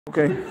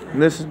Okay,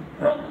 listen.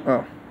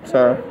 Oh,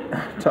 sorry.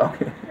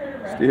 Talking.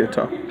 Still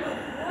talking.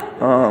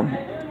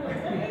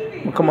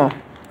 Well, come on.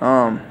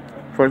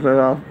 First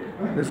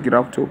let's get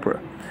off to a prayer.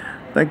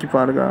 Thank you,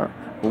 Father God,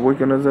 for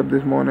waking us up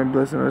this morning,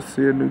 blessing us to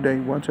see a new day.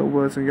 Watch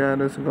over us and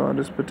guide us and guard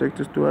us, protect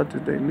us throughout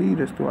this day,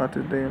 lead us throughout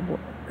this day,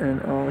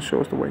 and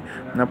show us the way.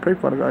 And I pray,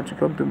 Father God, you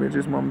come through me at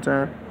this moment in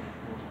time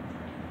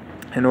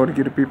in order to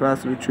get the people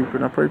out of the truth.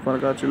 And I pray, Father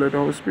God, you let the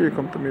Holy Spirit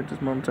come through me at this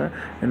moment in time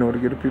in order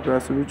to get the people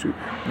out of the truth.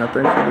 And I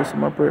thank you for this in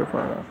my prayer,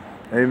 Father God.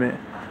 Amen.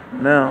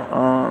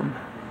 Now,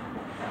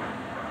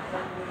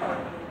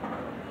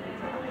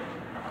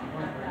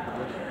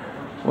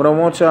 what I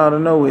want y'all to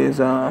know is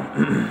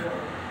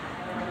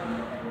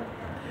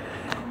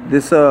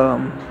this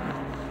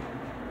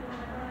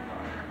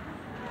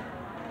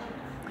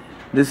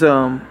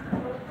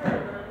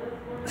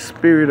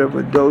spirit of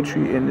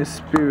adultery and this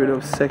spirit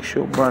of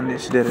sexual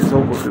bondage that is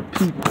over the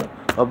people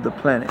of the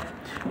planet.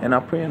 And I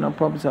pray and I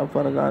prophesy,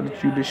 Father God,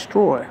 that you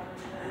destroy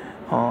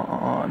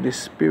this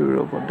spirit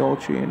of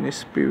adultery and this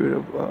spirit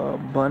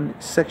of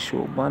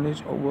sexual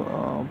bondage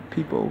over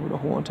people over the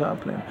whole entire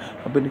planet.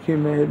 Up in the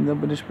kingdom of heaven,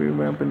 up in the spirit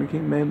realm, up in the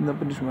kingdom of heaven,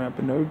 up in this realm, up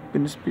in the earth,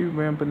 in the spirit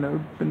realm, up in the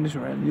earth, in this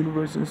realm,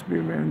 universe in the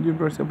spirit realm,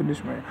 universe up in this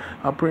realm.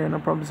 I pray and I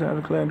prophesy, I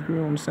declare and decree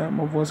on the sound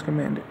of my voice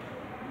commanded.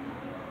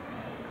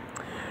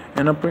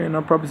 And I pray and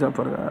I prophesy,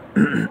 Father God,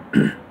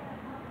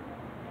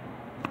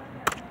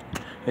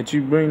 that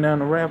you bring down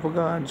the wrath of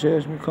God,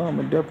 judgment,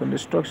 karma, death, and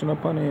destruction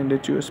upon it, and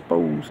that you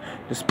expose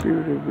the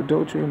spirit of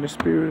adultery and the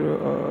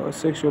spirit of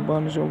sexual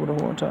bondage over the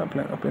whole entire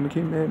planet. Up in the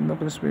kingdom of heaven, up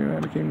in the spirit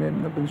realm, the kingdom of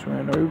heaven, up in this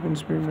realm, the earth in the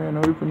spirit realm,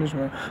 the earth in this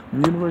realm,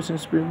 the universe in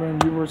the spirit realm,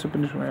 the universe up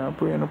in this realm. I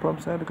pray and I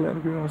prophesy, I declare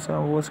and decree on the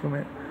sound of what's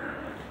coming.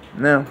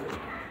 Now,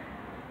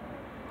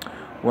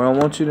 what I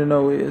want you to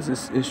know is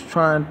it's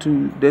trying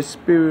to, that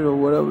spirit or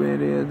whatever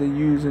it is, they're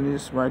using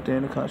this right there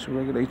in the country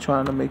record. They're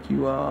trying to make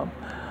you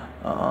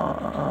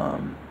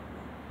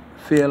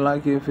feel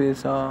like if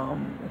it's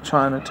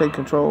trying to take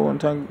control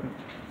and take,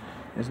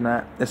 it's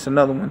not. It's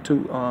another one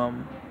too, a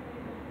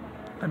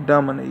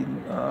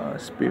dominating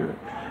spirit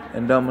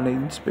and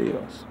dominating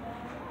spells.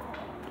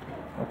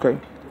 Okay,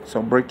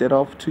 so break that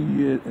off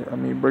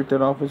break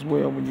that off as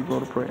well when you go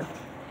to prayer.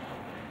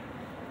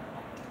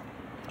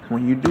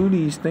 When you do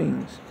these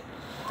things,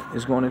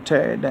 it's going to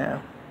tear it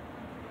down.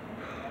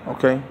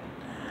 Okay?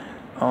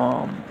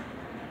 The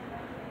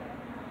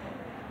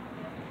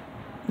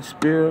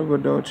spirit of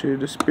adultery,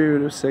 the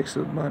spirit of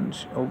sexual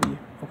bondage over you.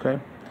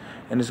 Okay?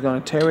 And it's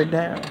going to tear it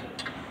down.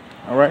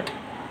 Alright?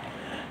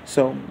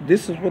 So,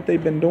 this is what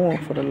they've been doing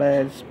for the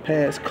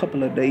past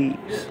couple of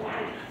days.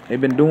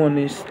 They've been doing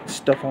this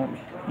stuff on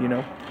me, you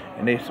know?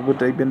 And that's what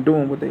they've been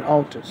doing with their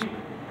altars.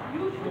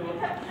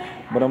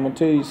 But I'm going to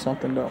tell you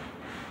something, though.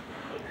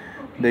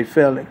 They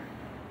failing,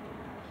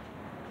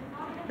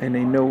 and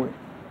they know it.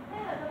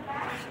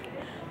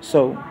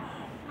 So,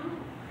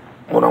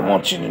 what I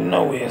want you to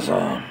know is,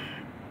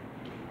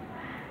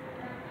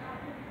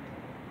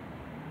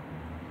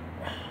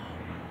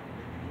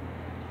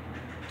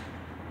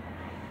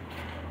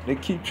 they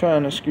keep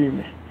trying to screw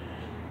me.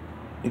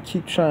 They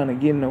keep trying to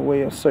get in the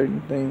way of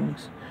certain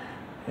things.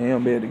 They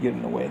don't be able to get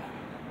in the way.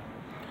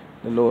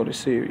 The Lord is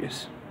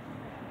serious.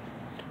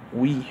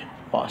 We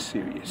are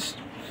serious.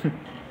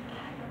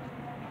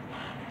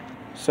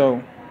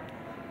 So,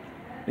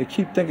 they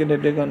keep thinking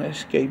that they're going to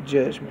escape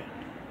judgment.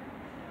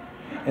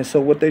 And so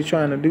what they're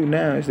trying to do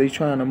now is they're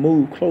trying to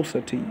move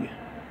closer to you.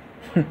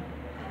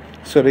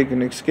 So they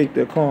can escape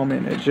their karma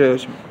and their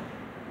judgment.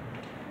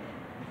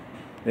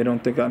 They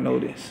don't think I know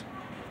this.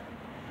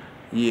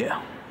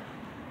 Yeah.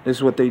 This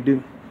is what they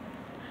do.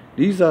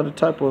 These are the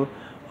type of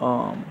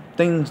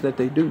things that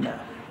they do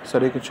now. So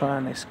they can try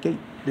and escape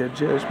their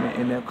judgment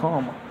and their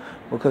karma.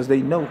 Because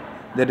they know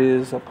that it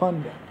is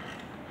upon them.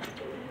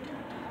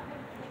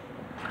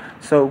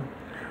 So,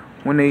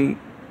 when they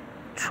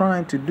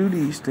trying to do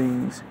these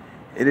things,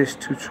 it is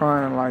to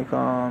try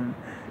and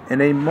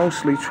and they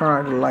mostly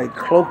try to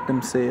cloak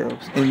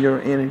themselves in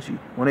your energy.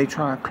 When they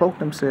try and cloak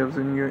themselves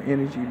in your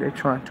energy, they're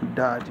trying to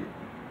dodge it.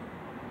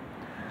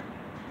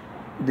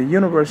 The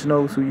universe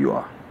knows who you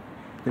are.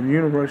 The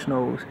universe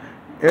knows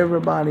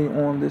everybody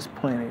on this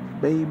planet,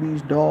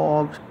 babies,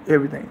 dogs,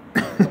 everything.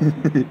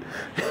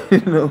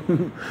 You know,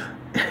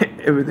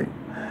 everything.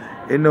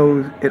 It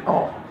knows it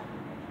all.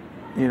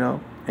 You know.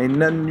 Ain't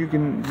nothing you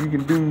can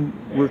do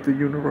with the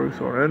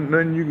universe, or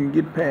nothing you can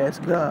get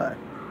past God.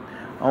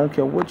 I don't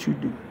care what you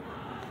do.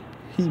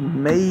 He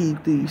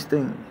made these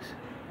things.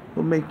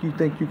 What make you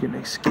think you can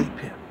escape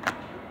him?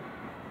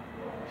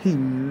 He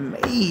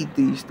made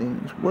these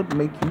things. What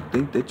make you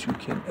think that you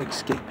can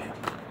escape him?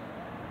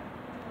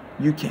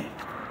 You can't.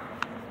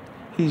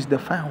 He's the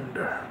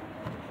founder.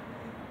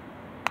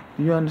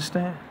 Do you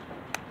understand?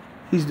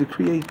 He's the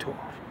creator.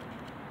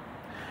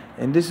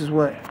 And this is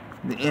what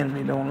the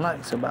enemy don't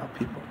like about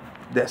people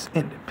that's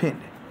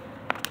independent.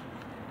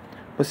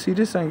 But see,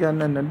 this ain't got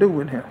nothing to do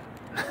with him.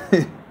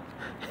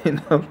 You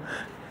know,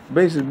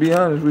 basically, be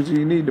honest with you,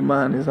 he need to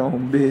mind his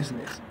own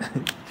business.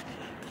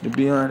 To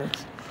be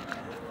honest.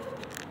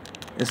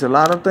 It's a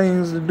lot of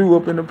things to do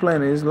up in the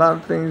planet. There's a lot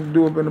of things to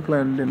do up in the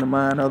planet than to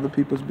mind other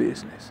people's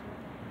business.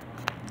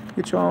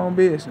 Get your own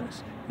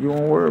business. You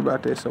won't worry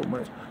about that so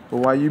much. But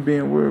while you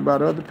being worried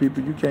about other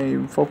people, you can't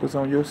even focus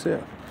on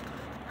yourself.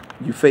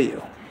 You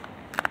fail.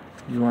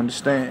 You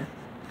understand?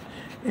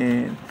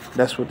 And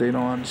that's what they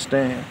don't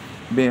understand.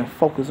 Being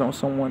focused on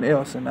someone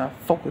else and not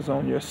focused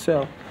on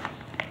yourself,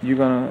 you're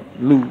going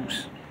to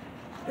lose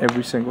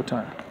every single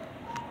time.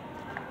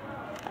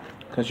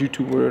 Because you're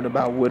too worried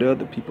about what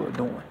other people are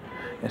doing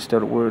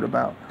instead of worried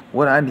about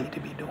what I need to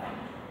be doing.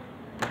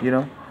 You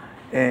know?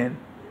 And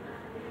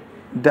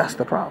that's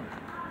the problem.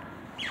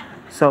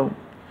 So,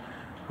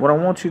 what I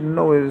want you to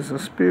know is a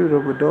spirit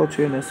of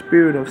adultery and a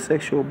spirit of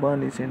sexual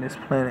bondage in this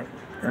planet.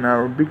 And I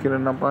rebuke it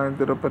and I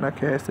bind it up and I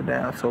cast it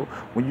down. So,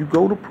 when you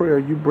go to prayer,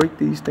 you break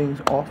these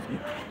things off you.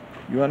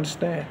 You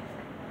understand?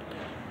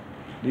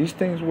 These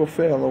things will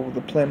fail over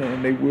the planet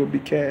and they will be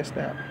cast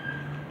out.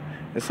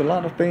 There's a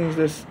lot of things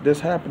that's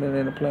happening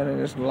in the planet.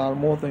 There's a lot of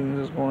more things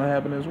that's going to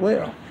happen as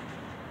well.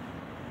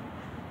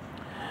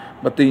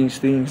 But these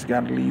things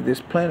got to leave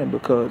this planet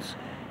because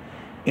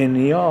in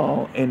the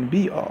all and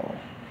be all,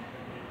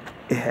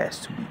 it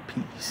has to be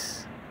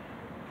peace.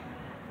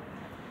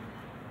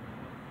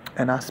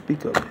 And I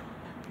speak of it.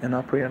 And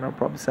I pray and I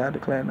prophesy, I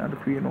declare and I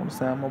decree it on the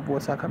sound of my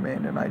voice. I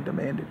command and I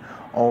demand it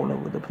all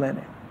over the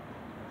planet.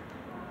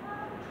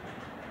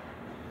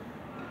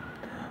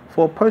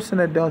 For a person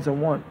that doesn't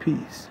want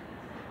peace,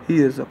 he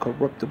is a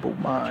corruptible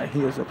mind.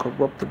 He is a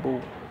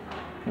corruptible,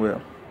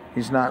 well,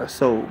 he's not a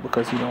soul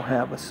because he don't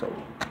have a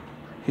soul.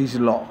 He's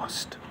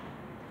lost.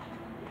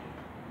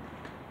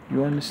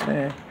 You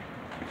understand?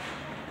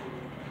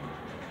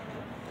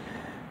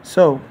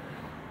 So,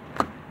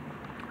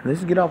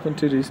 let's get off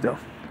into this though.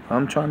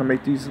 I'm trying to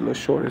make these a little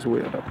short as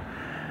well though.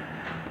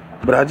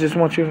 But I just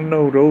want you to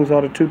know those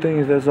are the two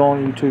things that's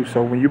on you too.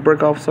 So when you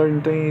break off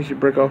certain things, you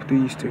break off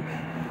these two.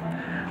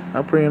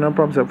 I pray and I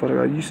prophesy,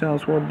 Father God, you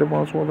sound sword,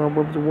 divine sword,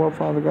 weapons of war,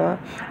 Father God,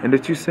 and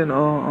that you send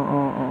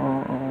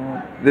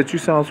that you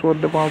sound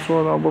sword, divine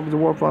sword, weapons of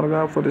war, Father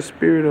God, for the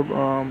spirit of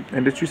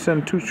and that you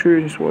send 2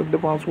 trillion sword,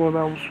 divine sword,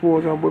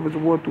 swords, weapons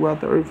of war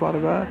throughout the earth, Father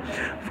God,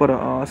 for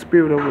the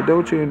spirit of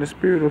adultery and the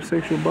spirit of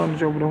sexual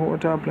bondage over the whole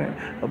entire planet.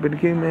 Up in the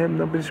kingdom of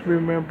heaven, up in the spirit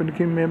realm, up in the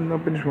kingdom of heaven,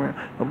 up in this realm,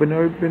 up in the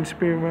earth, in the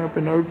spirit realm, up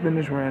in the earth, in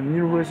this realm, the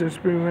universe in the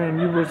spirit realm,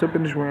 the universe up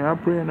in this realm.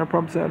 I pray and I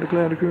prophesy, I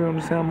declare, decree on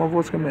the sound of my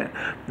voice command.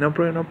 And I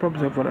pray and I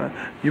prophesy for that.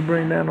 You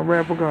bring down the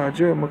wrath of God,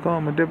 judgment,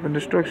 karma, death, and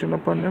destruction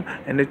upon them,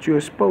 and that you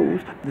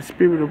expose the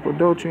spirit of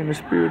adultery and the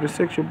spirit of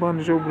sexual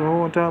bondage over the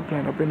whole entire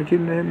planet. Up in the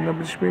kingdom of heaven, up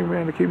in the spirit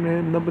realm, the kingdom of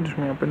heaven, up in this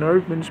realm, up in the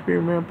earth, in the spirit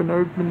realm, up in the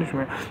earth, in this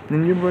realm,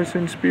 in the universe,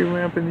 in the spirit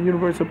realm, up in the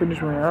universe, up in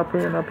this realm. I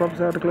pray and I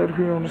prophesy, I declare,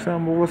 decree on the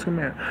sound of my voice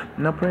command.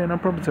 And I pray and I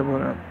prophesy for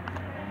that.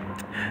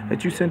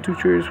 That you send 2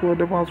 chariots for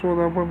the boss for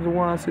the weapons of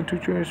war. I send 2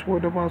 chariots for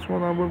the boss for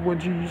the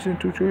weapons. You send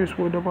 2 chariots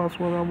for the boss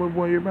for the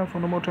weapons. You're back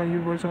from the multi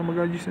universe. Oh my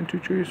God, you send 2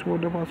 chariots for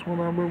the boss for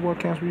the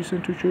weapons. Council, you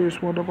send 2 chariots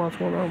for the boss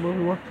for the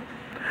weapons.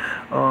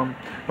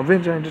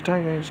 Avenger Angel,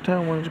 Tiger Angel,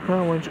 Town Angel,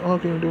 Power Angel,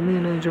 Archangel,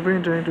 Dominion Angel,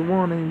 Avenger Angel,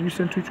 Warning Angel. You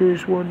send 2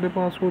 chariots for the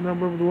boss for the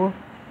weapons.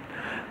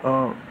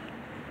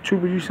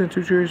 Trooper, you sent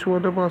 2 chariots for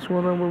the boss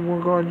for the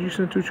one God. You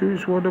sent 2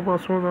 chariots for the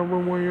boss for the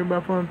one. You're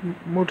back from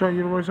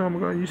multi-universe. Oh my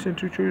God, you sent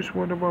 2 chariots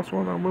for the boss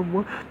for the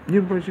one.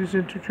 Universe, you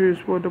sent 2 chariots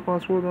for the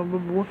boss for the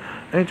one.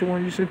 Angel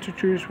One, you sent 2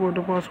 chariots for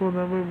the boss for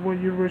the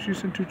one. Universe, you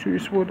sent 2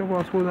 chariots for the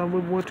boss for the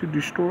one to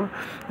destroy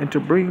and to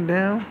bring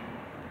down.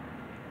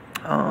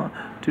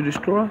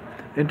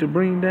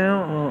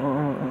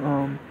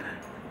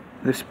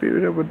 The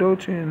spirit of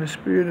adultery and the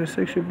spirit of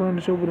sexual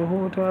bondage over the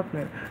whole entire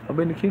planet. Up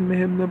in the kingdom of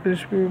heaven, up in the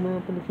spirit realm,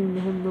 up in the kingdom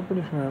of heaven, up in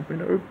this realm, up in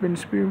the earth, in the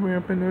spirit realm,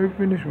 up in the earth,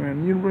 in this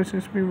realm, the universe in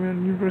the spirit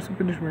realm, the universe up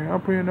in this realm. I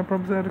pray and I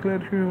prophesy, I declare,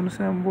 decree on the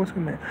sound of my voice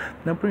command.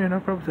 And I pray and I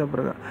prophesy,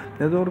 Father God.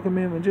 There's all the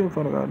commandment, judgment,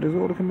 Father God. There's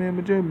all the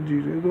commandment, judgment,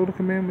 Jesus. There's all the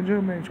commandment,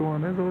 judgment, Angel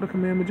One. There's all the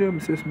commandment,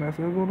 judgment, Sister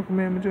Master. There's all the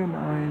commandment, judgment,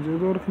 Angel.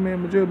 There's all the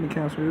commandment, judgment,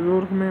 Council. There's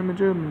all the commandment,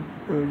 judgment,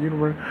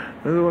 universe.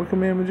 There's all the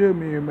commandment,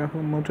 judgment, here back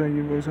from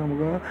multi-universe, oh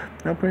my God.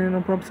 I pray and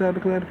I prophesy, I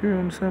declare, decree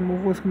on the sound of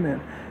my voice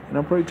command. And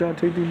I pray y'all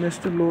take these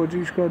messages to the Lord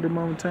Jesus Christ, the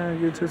moment time,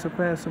 get to some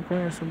fast, some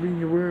praying, some reading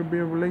your word, be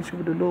in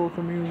relationship with the Lord,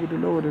 commune with the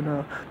Lord,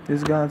 and this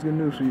is God's good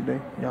news for you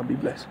today. Y'all be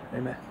blessed.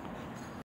 Amen.